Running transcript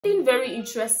Something very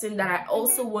interesting that I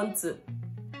also want to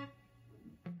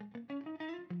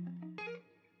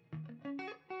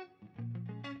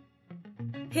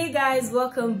Hey guys,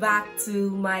 welcome back to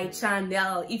my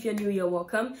channel. If you're new, you're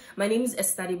welcome. My name is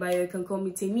Esther Bayo. You can call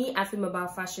me Temi. I film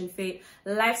about fashion, faith,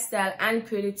 lifestyle, and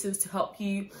creative tools to help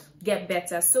you get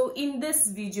better. So in this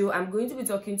video, I'm going to be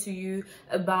talking to you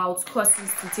about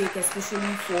courses to take, especially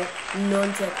for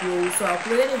non-tech roles. So I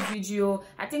uploaded a video,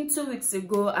 I think 2 weeks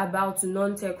ago, about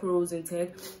non-tech roles in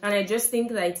tech, and I just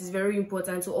think that it is very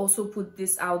important to also put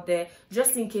this out there,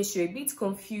 just in case you're a bit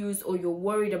confused or you're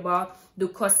worried about the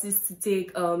courses to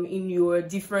take in your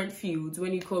different fields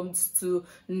when it comes to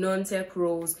non-tech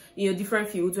roles, in your different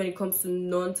fields when it comes to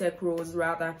non-tech roles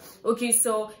rather. Okay,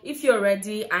 so if you're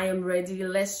ready, I am ready.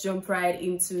 Let's jump right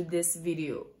into this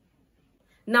video.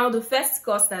 Now, the first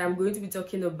course that I'm going to be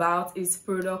talking about is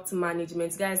product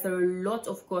management. Guys, there are a lot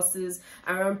of courses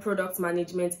around product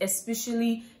management,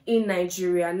 especially in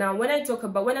Nigeria. Now,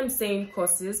 when I'm saying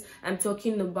courses, I'm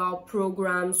talking about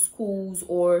programs, schools,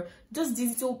 or just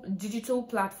digital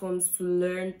platforms to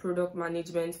learn product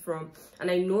management from. And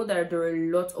I know that there are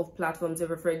a lot of platforms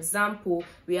there. For example,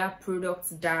 we have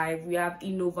Product Dive, we have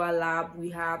Innova Lab, we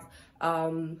have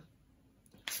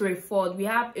Trayford, we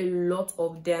have a lot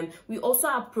of them. We also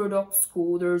have Product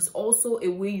School. There's also a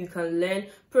way you can learn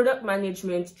product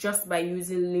management just by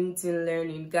using LinkedIn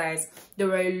Learning. Guys, there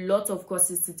are a lot of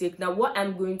courses to take. Now, what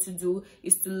I'm going to do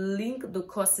is to link the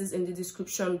courses in the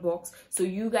description box so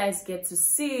you guys get to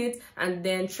see it and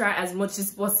then try as much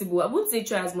as possible. I wouldn't say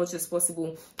try as much as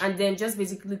possible, and then just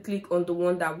basically click on the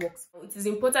one that works. It is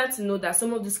important to know that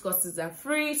some of these courses are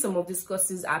free, some of these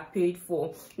courses are paid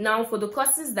for. Now, for the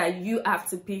courses that you have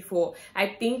to pay for, I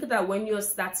think that when you're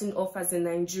starting off as a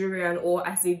Nigerian or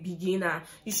as a beginner,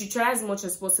 you should try as much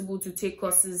as possible to take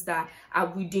courses that are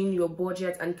within your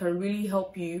budget and can really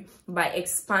help you by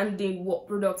expanding what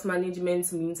product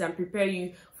management means and prepare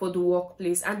you for the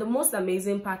workplace. And the most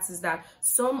amazing part is that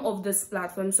some of these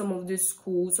platforms, some of these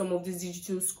schools, some of these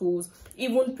digital schools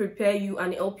even prepare you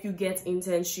and help you get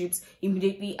internships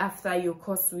immediately after your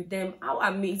course with them. How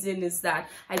amazing is that?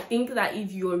 I think that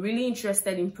if you're really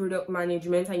interested in product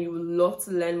management and you would love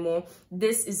to learn more,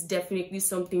 this is definitely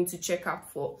something to check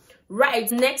out for.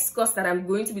 Right, next course that I'm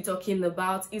going to be talking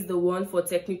about is the one for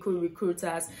technical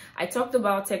recruiters. I talked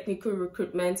about technical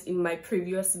recruitment in my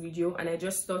previous video, and I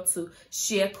just thought to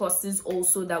share courses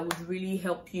also that would really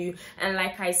help you. And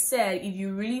like I said, if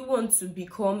you really want to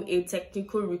become a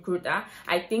technical recruiter,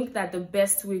 I think that the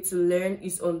best way to learn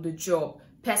is on the job.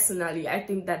 Personally, I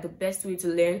think that the best way to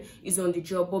learn is on the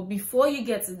job. But before you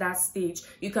get to that stage,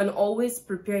 you can always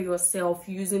prepare yourself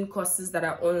using courses that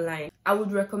are online. I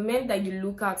would recommend that you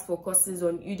look out for courses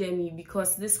on Udemy,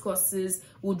 because these courses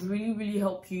would really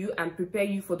help you and prepare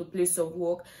you for the place of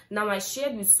work. Now, I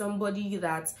shared with somebody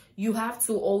that you have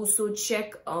to also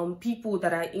check people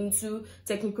that are into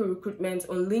technical recruitment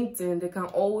on LinkedIn. They can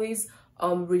always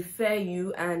refer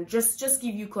you and just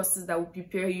give you courses that will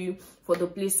prepare you for the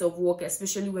place of work,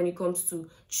 especially when it comes to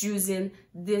choosing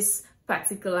this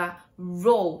particular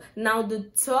role. Now, the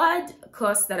third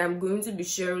course that I'm going to be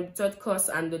sharing, the third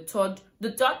course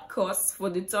for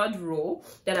the third role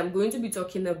that I'm going to be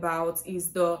talking about is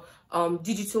the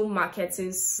digital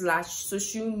marketing /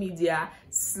 social media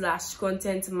 /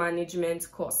 content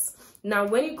management course. Now,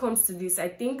 when it comes to this, I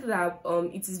think that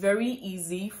it is very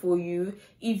easy for you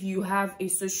if you have a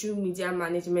social media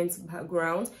management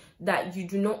background, that you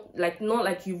do not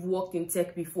like you've worked in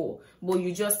tech before, but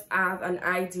you just have an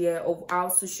idea of how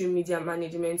social media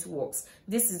management works.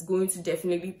 This is going to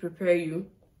definitely prepare you.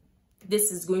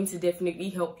 This is going to definitely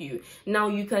help you. Now,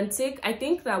 you can take, I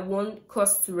think that one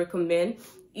course to recommend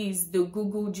is the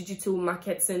Google Digital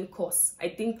Marketing course. I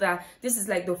think that this is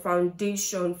like the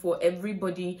foundation for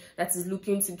everybody that is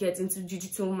looking to get into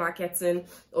digital marketing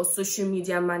or social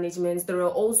media management. There are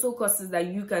also courses that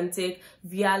you can take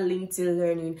via LinkedIn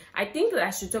Learning. I think that I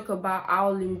should talk about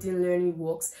how LinkedIn Learning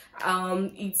works.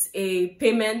 It's a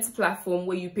payment platform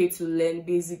where you pay to learn,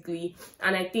 basically.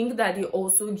 And I think that they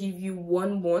also give you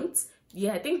 1 month.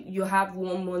 Yeah, I think you have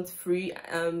 1 month free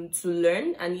to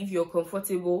learn, and if you're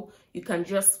comfortable, you can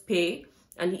just pay.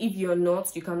 And if you're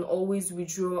not, you can always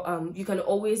withdraw. You can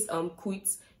always quit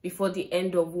before the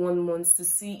end of 1 month to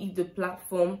see if the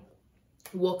platform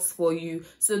works for you.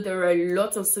 So there are a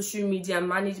lot of social media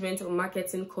management or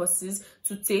marketing courses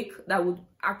to take that would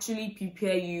actually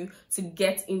prepare you to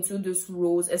get into those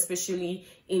roles, especially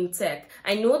in tech.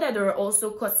 I know that there are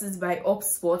also courses by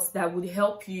HubSpot that would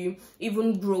help you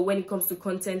even grow when it comes to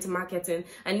content marketing.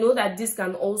 I know that this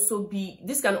can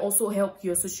also help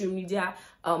your social media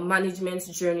management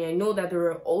journey. I know that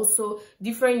there are also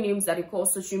different names that they call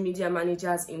social media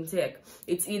managers in tech.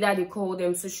 It's either they call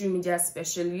them social media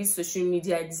specialist, social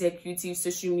media executive,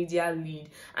 social media lead,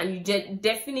 and you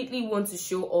definitely want to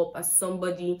show up as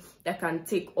somebody that can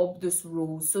take up those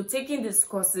roles. So taking these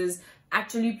courses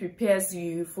actually prepares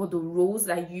you for the roles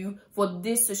for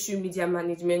this social media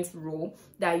management role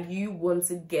that you want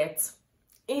to get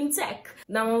in tech.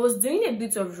 Now, I was doing a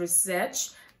bit of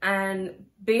research, and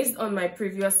based on my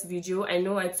previous video, I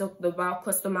know I talked about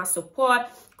customer support,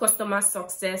 customer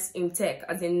success in tech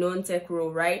as a non-tech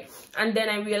role, right? And then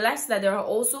I realized that there are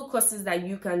also courses that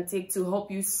you can take to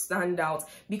help you stand out,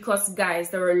 because guys,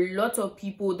 there are a lot of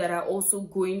people that are also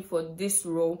going for this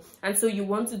role, and so you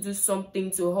want to do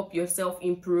something to help yourself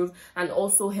improve and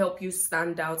also help you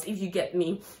stand out, if you get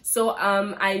me. So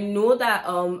I know that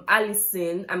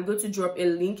Allison, I'm going to drop a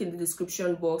link in the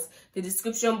description box. The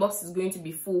description box is going to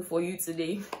be full for you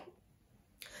today.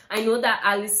 I know that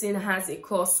Allison has a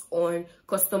course on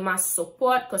customer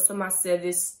support, customer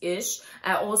service-ish.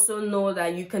 I also know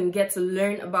that you can get to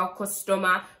learn about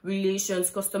customer relations,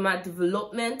 customer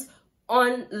development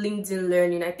on LinkedIn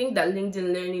Learning. I think that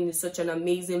LinkedIn Learning is such an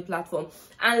amazing platform.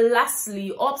 And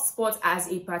lastly, HubSpot has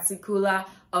a particular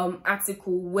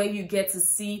article where you get to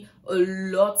see a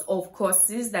lot of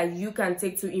courses that you can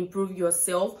take to improve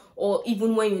yourself, or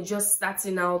even when you're just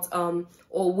starting out,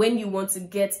 or when you want to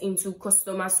get into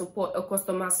customer support or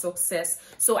customer success.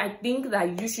 So I think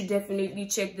that you should definitely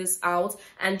check this out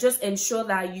and just ensure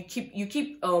that you keep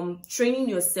training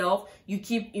yourself, you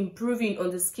keep improving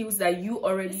on the skills that you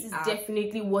already have. This is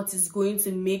definitely what is going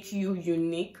to make you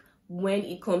unique when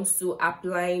it comes to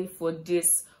applying for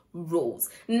these roles.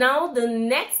 Now, the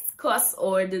next course,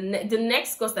 or the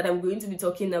next course that I'm going to be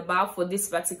talking about for this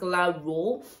particular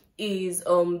role is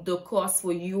the course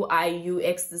for UI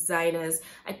UX designers.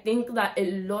 I think that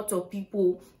a lot of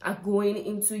people are going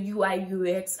into UI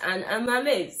UX, and I'm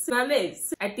amazed.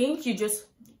 I think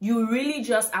you really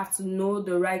just have to know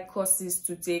the right courses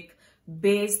to take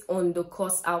based on the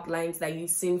course outlines that you've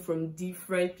seen from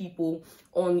different people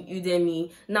on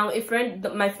Udemy. Now,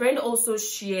 my friend also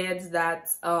shared that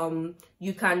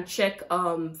you can check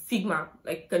Figma,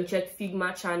 like you can check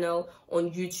Figma channel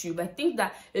on YouTube. I think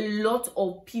that a lot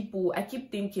of people, I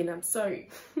keep thinking, I'm sorry,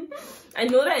 I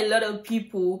know that a lot of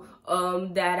people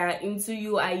that are into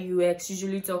UI UX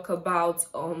usually talk about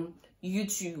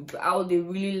YouTube, how they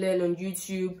really learn on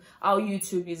YouTube, how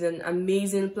YouTube is an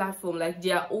amazing platform, like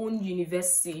their own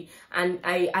university. And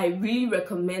I really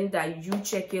recommend that you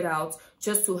check it out,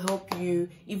 just to help you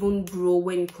even grow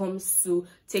when it comes to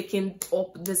taking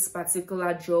up this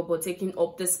particular job or taking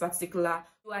up this particular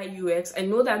UI UX. I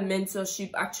know that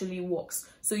mentorship actually works,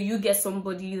 so you get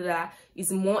somebody that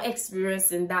is more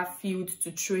experienced in that field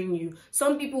to train you.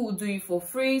 Some people will do it for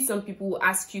free, some people will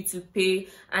ask you to pay,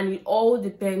 and it all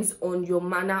depends on your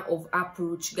manner of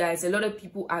approach, guys. A lot of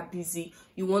people are busy.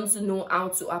 You want to know how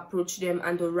to approach them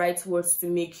and the right words to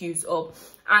make use of,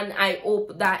 and I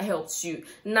hope that helps you.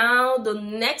 Now, the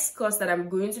next course that I'm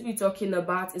going to be talking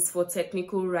about is for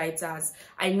technical writers.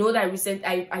 I know that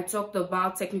I talked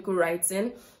about technical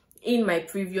writing in my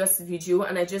previous video,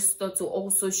 and I just thought to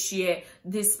also share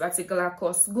this particular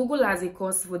course. Google has a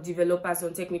course for developers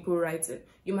on technical writing.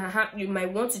 You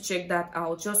might want to check that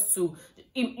out, just to,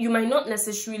 you might not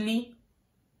necessarily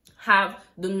have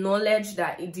the knowledge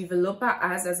that a developer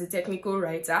has as a technical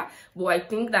writer, but I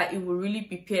think that it will really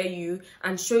prepare you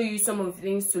and show you some of the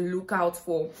things to look out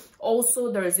for.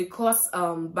 Also, there is a course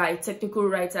by Technical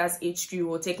Writers HQ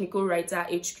or Technical Writer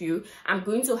HQ. I'm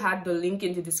going to add the link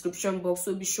in the description box,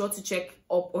 so be sure to check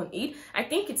up on it. I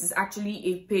think it is actually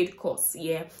a paid course,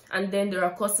 yeah. And then there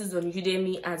are courses on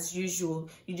Udemy as usual.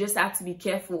 You just have to be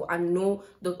careful and know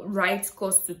the right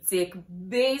course to take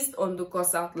based on the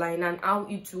course outline and how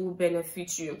it will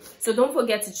benefit you. So don't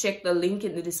forget to check the link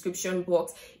in the description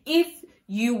box if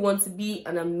you want to be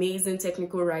an amazing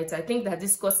technical writer. I think that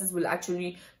these courses will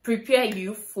actually prepare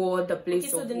you for the place.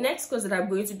 Okay, so the next course that I'm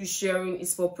going to be sharing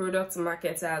is for product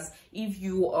marketers. If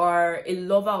you are a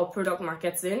lover of product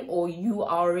marketing, or you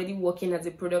are already working as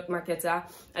a product marketer,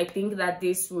 I think that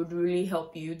this would really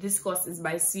help you. This course is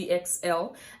by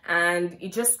CXL, and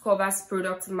it just covers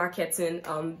product marketing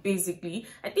basically.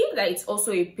 I think that it's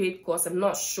also a paid course, I'm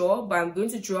not sure, but I'm going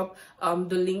to drop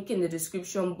the link in the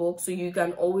description box, so you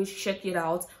can always check it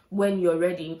out when you're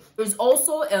ready. There's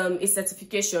also a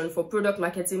certification for product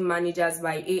marketing managers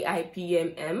by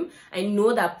AIPMM. I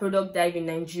know that Product Dive in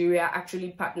Nigeria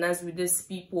actually partners with these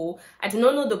people. I do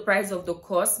not know the price of the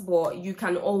course, but you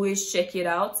can always check it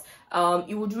out.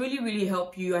 It would really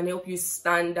help you and help you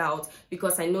stand out,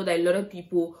 because I know that a lot of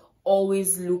people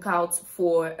always look out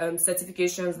for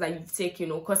certifications that you've taken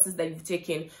or courses that you've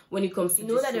taken when it comes to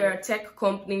that there are tech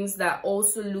companies that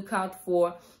also look out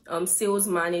for sales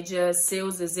managers,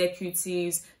 sales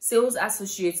executives, sales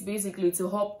associates, basically to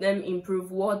help them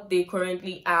improve what they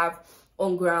currently have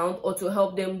on ground, or to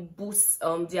help them boost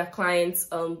their clients'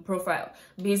 profile,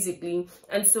 basically.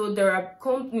 And so there are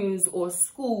companies or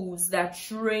schools that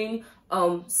train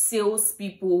sales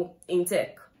people in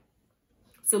tech.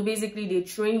 So basically, they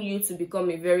train you to become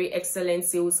a very excellent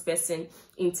salesperson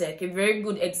in tech. A very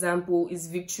good example is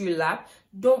Victory Lab.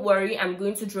 Don't worry, I'm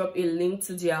going to drop a link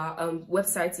to their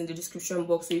website in the description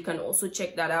box, so you can also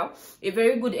check that out. A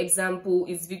very good example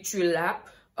is Victory Lab.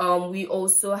 We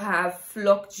also have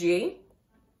FlockJ,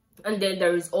 and then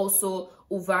there is also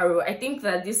Uvaro. I think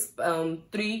that these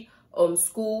three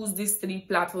schools, these three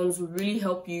platforms will really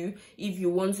help you if you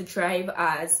want to thrive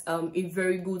as a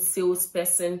very good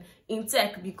salesperson in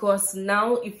tech, because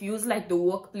now it feels like the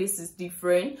workplace is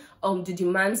different, the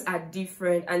demands are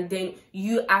different, and then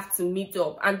you have to meet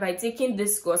up. And by taking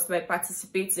this course, by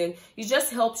participating, it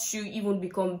just helps you even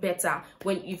become better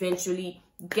when eventually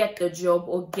get the job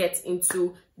or get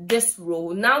into this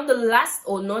role. Now, the last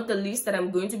or not the least that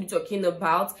I'm going to be talking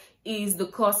about is the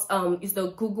course is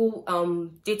the Google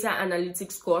data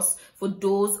analytics course for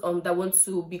those that want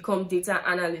to become data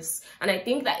analysts. And I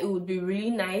think that it would be really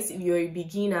nice if you're a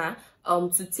beginner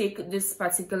to take this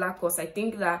particular course. I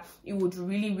think that it would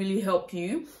really help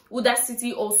you.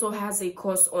 Udacity also has a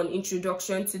course on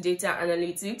introduction to data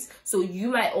analytics, so you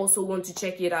might also want to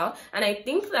check it out. And I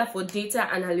think that for data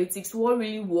analytics, what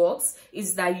really works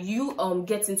is that you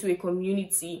get into a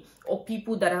community of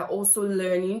people that are also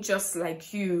learning just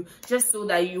like you, just so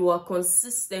that you are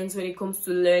consistent when it comes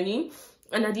to learning.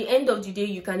 And at the end of the day,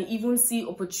 you can even see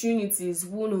opportunities,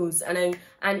 who knows, and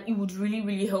it would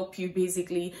really help you,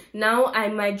 basically. Now,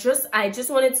 I just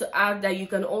wanted to add that you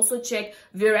can also check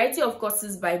variety of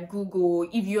courses by Google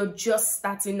if you're just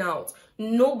starting out.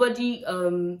 Nobody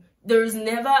there is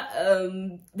never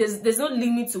there's no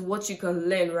limit to what you can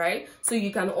learn, right? So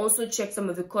you can also check some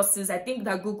of the courses. I think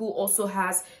that Google also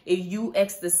has a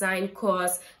UX design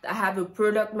course, that have a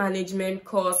product management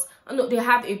course. No, they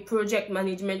have a project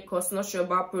management course. Not sure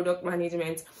about product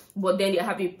management, but then they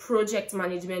have a project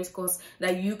management course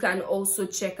that you can also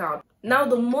check out. Now,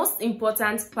 the most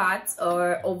important part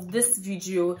of this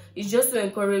video is just to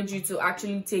encourage you to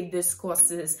actually take these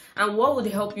courses. And what would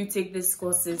help you take these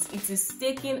courses? It is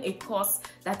taking a course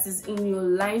that is in your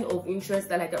line of interest,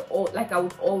 that like I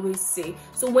would always say.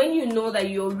 So when you know that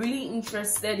you're really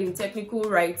interested in technical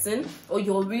writing, or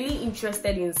you're really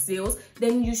interested in sales,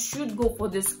 then you should go for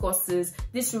these courses.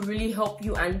 This will really help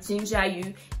you and ginger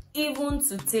you even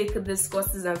to take these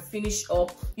courses and finish up.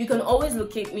 You can always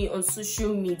locate me on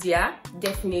social media.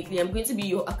 Definitely, I'm going to be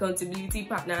your accountability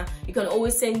partner. You can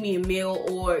always send me a mail,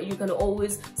 or you can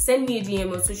always send me a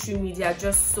DM on social media,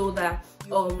 just so that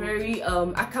you're very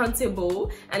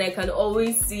accountable, and I can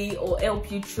always see or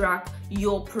help you track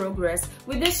your progress.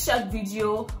 With this short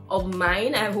video of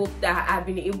mine, I hope that I've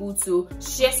been able to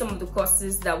share some of the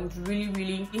courses that would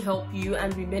really help you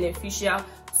and be beneficial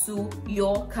to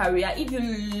your career. If you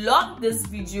love this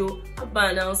video,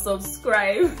 now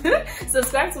subscribe.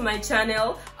 Subscribe to my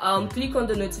channel. Click on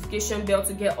the notification bell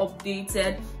to get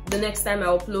updated the next time I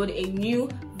upload a new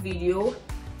video.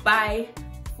 Bye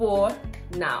for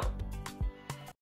now.